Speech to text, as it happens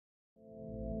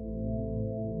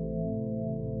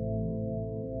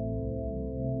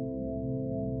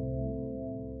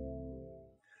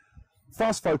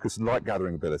Fast focus and light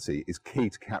gathering ability is key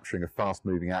to capturing a fast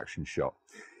moving action shot.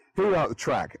 Here we are at the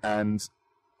track, and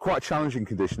quite a challenging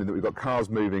condition in that we've got cars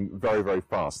moving very, very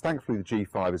fast. Thankfully the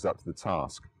G5 is up to the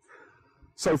task.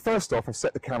 So first off, I've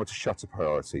set the camera to shutter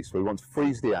priority, so we want to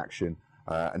freeze the action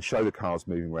and show the cars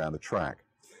moving around the track.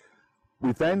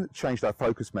 We've then changed our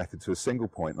focus method to a single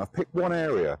point, and I've picked one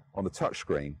area on the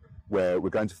touchscreen where we're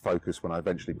going to focus when I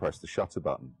eventually press the shutter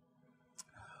button.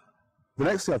 The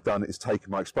next thing I've done is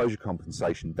taken my exposure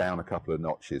compensation down a couple of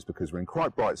notches because we're in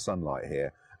quite bright sunlight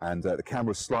here and the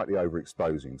camera's slightly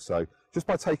overexposing. So just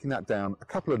by taking that down a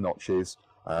couple of notches,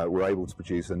 we're able to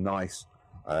produce a nice,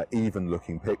 even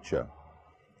looking picture.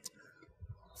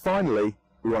 Finally,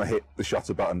 we want to hit the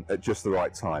shutter button at just the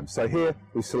right time. So here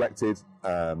we've selected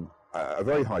a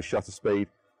very high shutter speed,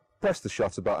 press the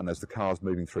shutter button as the car's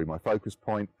moving through my focus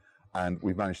point, and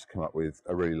we've managed to come up with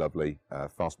a really lovely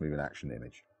fast moving action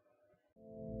image.